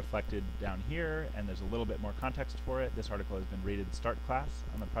that reflected down here, and there's a little bit more context for it. This article has been rated start class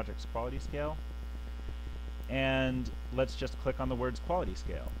on the project's quality scale. And let's just click on the words quality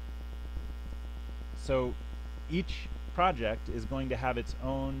scale. So each project is going to have its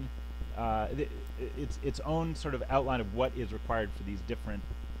own its own sort of outline of what is required for these different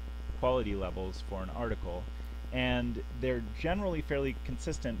quality levels for an article. And they're generally fairly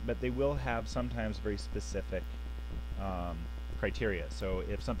consistent, but they will have sometimes very specific criteria. So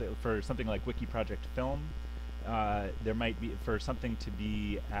if for something like Wiki Project Film, there might be, for something to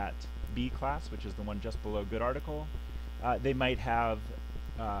be at B class, which is the one just below good article, they might have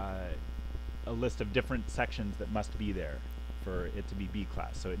a list of different sections that must be there for it to be B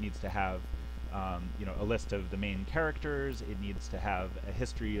class. So it needs to have a list of the main characters, it needs to have a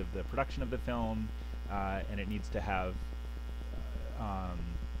history of the production of the film, and it needs to have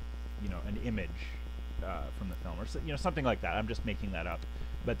an image from the film, or something like that. I'm just making that up,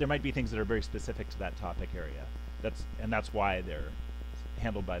 but there might be things that are very specific to that topic area. That's why they're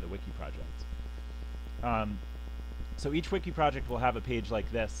handled by the wiki project. So each wiki project will have a page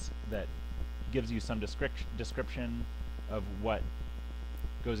like this that gives you some description of what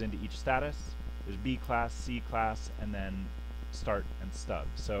goes into each status. There's B class, C class, and then start and stub.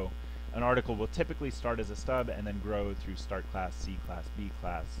 So an article will typically start as a stub and then grow through start class, C class, B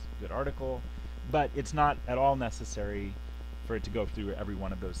class, good article. But it's not at all necessary for it to go through every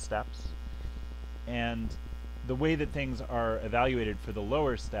one of those steps. And the way that things are evaluated for the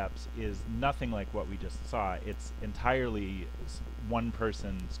lower steps is nothing like what we just saw. It's entirely one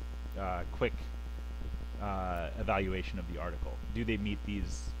person's quick evaluation of the article. Do they meet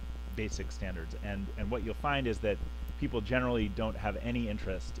these basic standards? And what you'll find is that people generally don't have any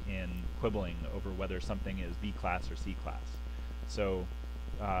interest in quibbling over whether something is B class or C class. So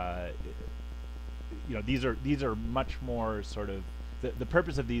these are much more sort of, the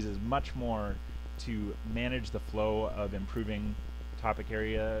purpose of these is much more to manage the flow of improving topic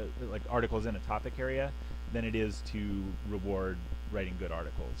area, like articles in a topic area, than it is to reward writing good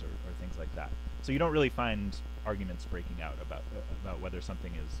articles or things like that. So you don't really find arguments breaking out about whether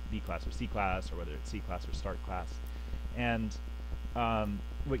something is B class or C class, or whether it's C class or start class. And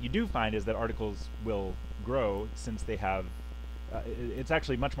what you do find is that articles will grow since they have it's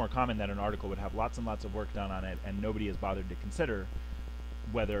actually much more common that an article would have lots and lots of work done on it, and nobody has bothered to consider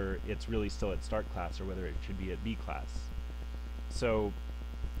whether it's really still at start class or whether it should be at B class. So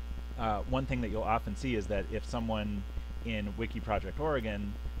one thing that you'll often see is that if someone in Wiki Project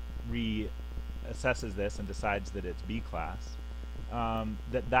Oregon reassesses this and decides that it's B class,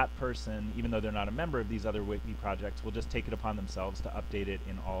 that person, even though they're not a member of these other wiki projects, will just take it upon themselves to update it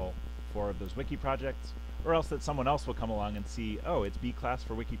in all 4 of those wiki projects, or else that someone else will come along and see, oh, it's B class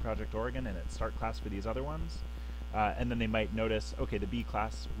for Wiki Project Oregon and it's start class for these other ones, and then they might notice, okay, the B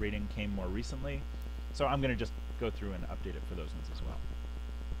class rating came more recently, so I'm going to just go through and update it for those ones as well.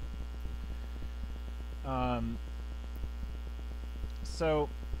 So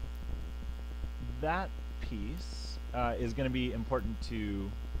that piece is going to be important to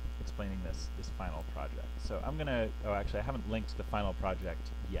explaining this final project. So I'm going to, oh, actually I haven't linked the final project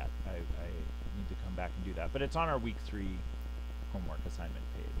yet. I need to come back and do that. But it's on our week 3 homework assignment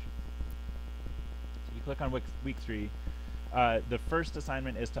page. So you click on week 3. The first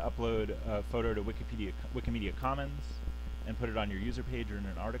assignment is to upload a photo to Wikimedia Commons and put it on your user page or in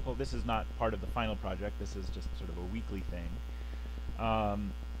an article. This is not part of the final project. This is just sort of a weekly thing.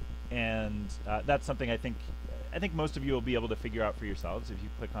 And that's something I think most of you will be able to figure out for yourselves. If you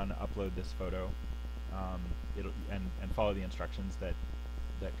click on upload this photo, it'll and follow the instructions that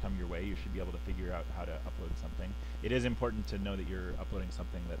come your way, you should be able to figure out how to upload something. It is important to know that you're uploading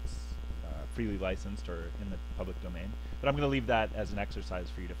something that's freely licensed or in the public domain. But I'm going to leave that as an exercise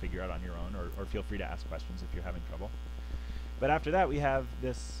for you to figure out on your own, or feel free to ask questions if you're having trouble. But after that, we have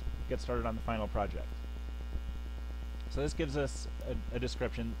this get started on the final project. So this gives us a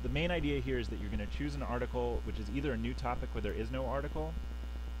description. The main idea here is that you're going to choose an article which is either a new topic where there is no article,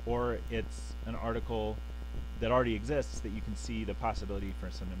 or it's an article that already exists that you can see the possibility for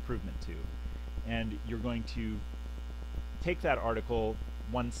some improvement to. And you're going to take that article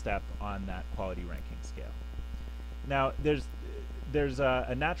one step on that quality ranking scale. Now, there's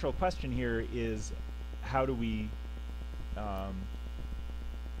a natural question here: is how do we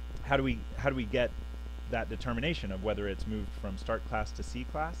get that determination of whether it's moved from start class to C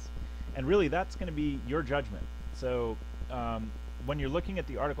class? And really, that's going to be your judgment. So when you're looking at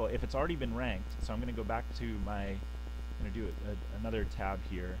the article, if it's already been ranked, so I'm going to go back to my, I'm going to do another tab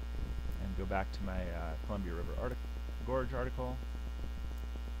here and go back to my Columbia River Gorge article.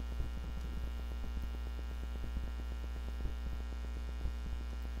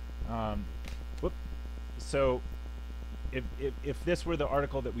 So if this were the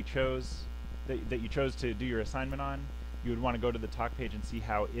article that we chose, that you chose to do your assignment on, you would want to go to the talk page and see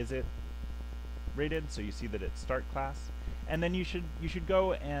how is it rated. So you see that it's start class, and then you should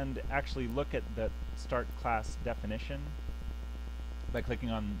go and actually look at the start class definition by clicking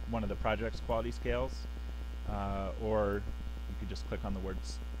on one of the project's quality scales, or you could just click on the word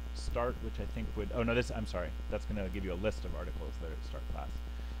start, which I think would, oh no, I'm sorry, that's going to give you a list of articles that are start class.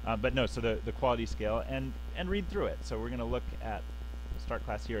 But no, so the quality scale, and read through it. So we're going to look at start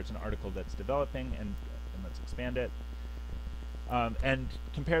class here. It's an article that's developing, and let's expand it. And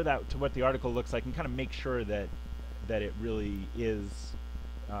compare that to what the article looks like, and kind of make sure that it really is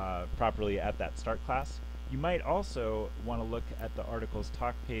properly at that start class. You might also want to look at the article's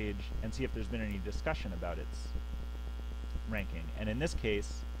talk page and see if there's been any discussion about its ranking. And in this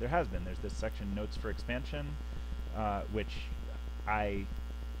case, there has been. There's this section, Notes for Expansion, which I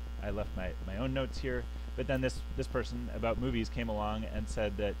left my own notes here. But then this person about movies came along and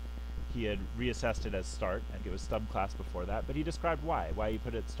said that he had reassessed it as start. I think it was subclass before that, but he described why he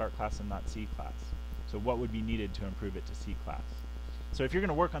put it start class and not C class. So what would be needed to improve it to C class? So if you're going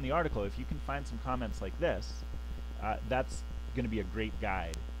to work on the article, if you can find some comments like this, that's going to be a great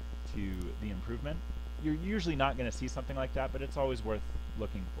guide to the improvement. You're usually not going to see something like that, but it's always worth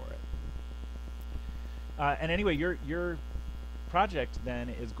looking for it. And anyway, your project then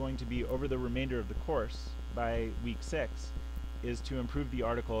is going to be, over the remainder of the course, by week 6, is to improve the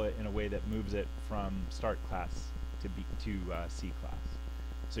article in a way that moves it from start class to C class.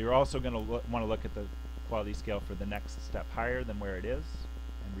 So you're also going to want to look at the quality scale for the next step higher than where it is,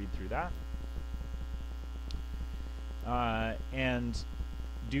 and read through that. And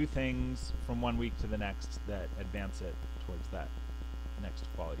do things from one week to the next that advance it towards that next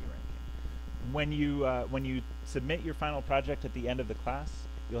quality ranking. When you submit your final project at the end of the class,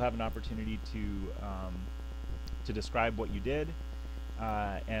 you'll have an opportunity to describe what you did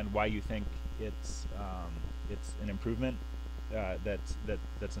and why you think it's an improvement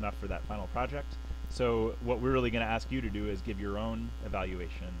that's enough for that final project. So what we're really going to ask you to do is give your own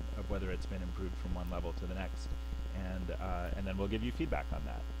evaluation of whether it's been improved from one level to the next, and then we'll give you feedback on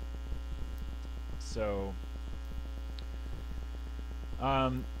that. So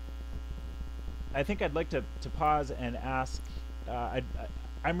I think I'd like to pause and ask,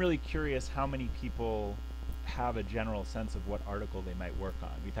 I'm really curious how many people have a general sense of what article they might work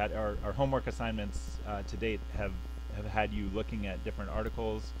on. We've had our homework assignments to date have had you looking at different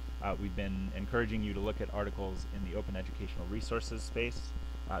articles. We've been encouraging you to look at articles in the open educational resources space.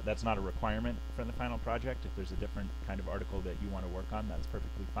 That's not a requirement for the final project. If there's a different kind of article that you want to work on, that's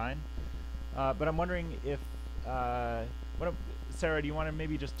perfectly fine. But I'm wondering if, Sarah, do you want to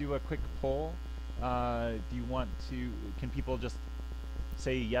maybe just do a quick poll? Do you want to, can people just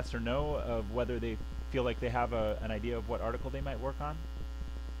say yes or no of whether they feel like they have an idea of what article they might work on?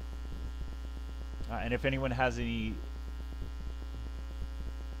 And if anyone has any...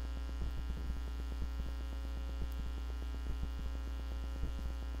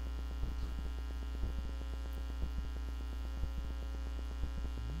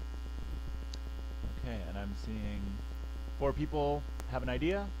 Okay, and I'm seeing 4 people have an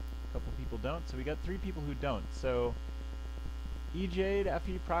idea, a couple people don't, so we got 3 people who don't. So EJ,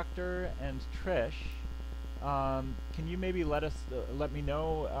 Effie, Proctor, and Trish, can you maybe let me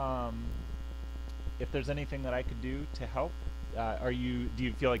know if there's anything that I could do to help? Do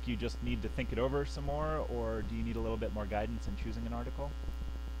you feel like you just need to think it over some more, or do you need a little bit more guidance in choosing an article?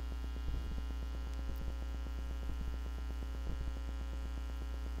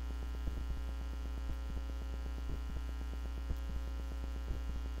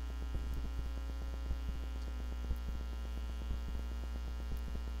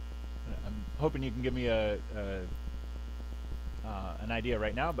 I'm hoping you can give me an idea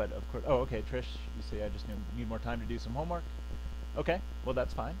right now, but of course, oh, okay, Trish, you say I just need more time to do some homework. Okay, well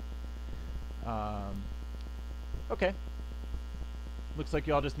that's fine. Okay, looks like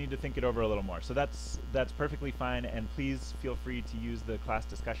you all just need to think it over a little more. So that's perfectly fine, and please feel free to use the class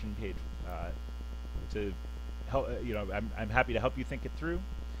discussion page to help. I'm happy to help you think it through.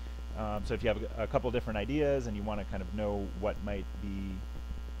 So if you have a couple different ideas and you want to kind of know what might be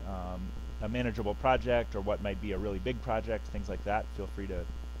a manageable project or what might be a really big project, things like that, feel free to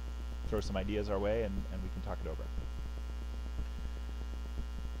throw some ideas our way and we can talk it over.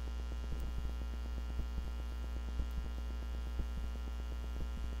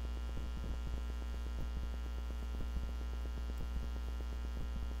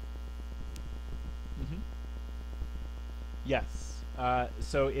 Yes.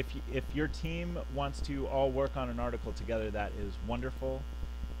 So if your team wants to all work on an article together, that is wonderful.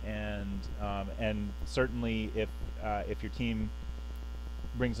 And certainly if your team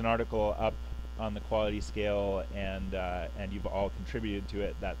brings an article up on the quality scale and you've all contributed to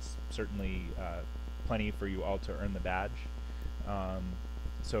it, that's certainly plenty for you all to earn the badge.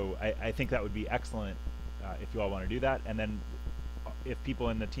 So I think that would be excellent if you all want to do that. And then if people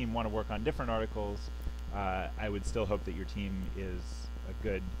in the team want to work on different articles, I would still hope that your team is a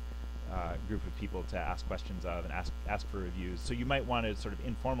good group of people to ask questions of and ask for reviews. So you might want to sort of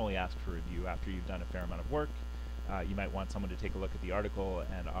informally ask for review after you've done a fair amount of work. You might want someone to take a look at the article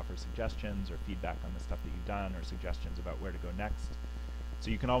and offer suggestions or feedback on the stuff that you've done or suggestions about where to go next. So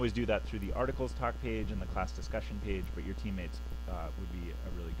you can always do that through the articles talk page and the class discussion page, but your teammates would be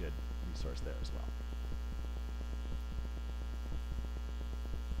a really good resource there as well.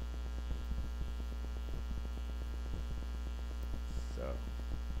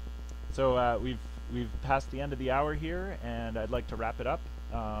 So we've passed the end of the hour here, and I'd like to wrap it up,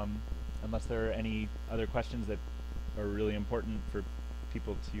 unless there are any other questions that are really important for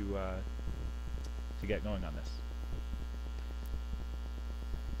people to get going on this.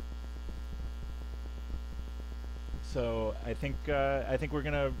 So I think we're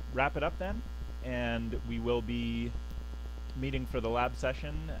gonna wrap it up then, and we will be meeting for the lab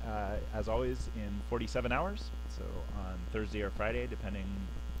session as always in 47 hours. So on Thursday or Friday, depending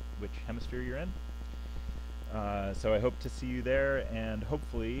which hemisphere you're in. So I hope to see you there, and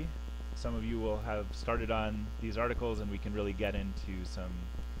hopefully some of you will have started on these articles and we can really get into some,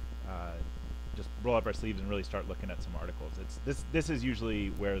 just roll up our sleeves and really start looking at some articles. This is usually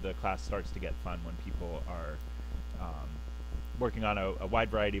where the class starts to get fun, when people are working on a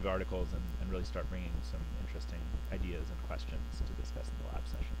wide variety of articles and really start bringing some interesting ideas and questions to discuss in the lab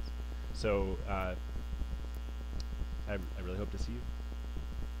sessions. So I really hope to see you.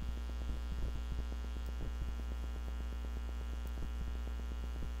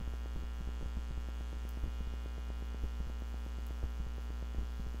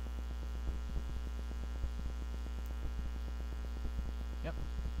 Yep.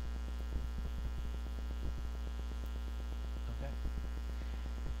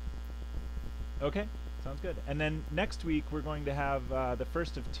 Okay, sounds good. And then next week we're going to have the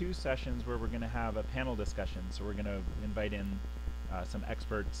first of 2 sessions where we're going to have a panel discussion. So we're going to invite in some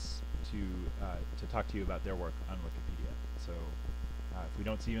experts to talk to you about their work on Wikipedia. So if we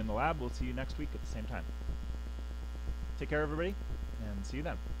don't see you in the lab, we'll see you next week at the same time. Take care, everybody, and see you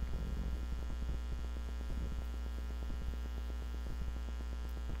then.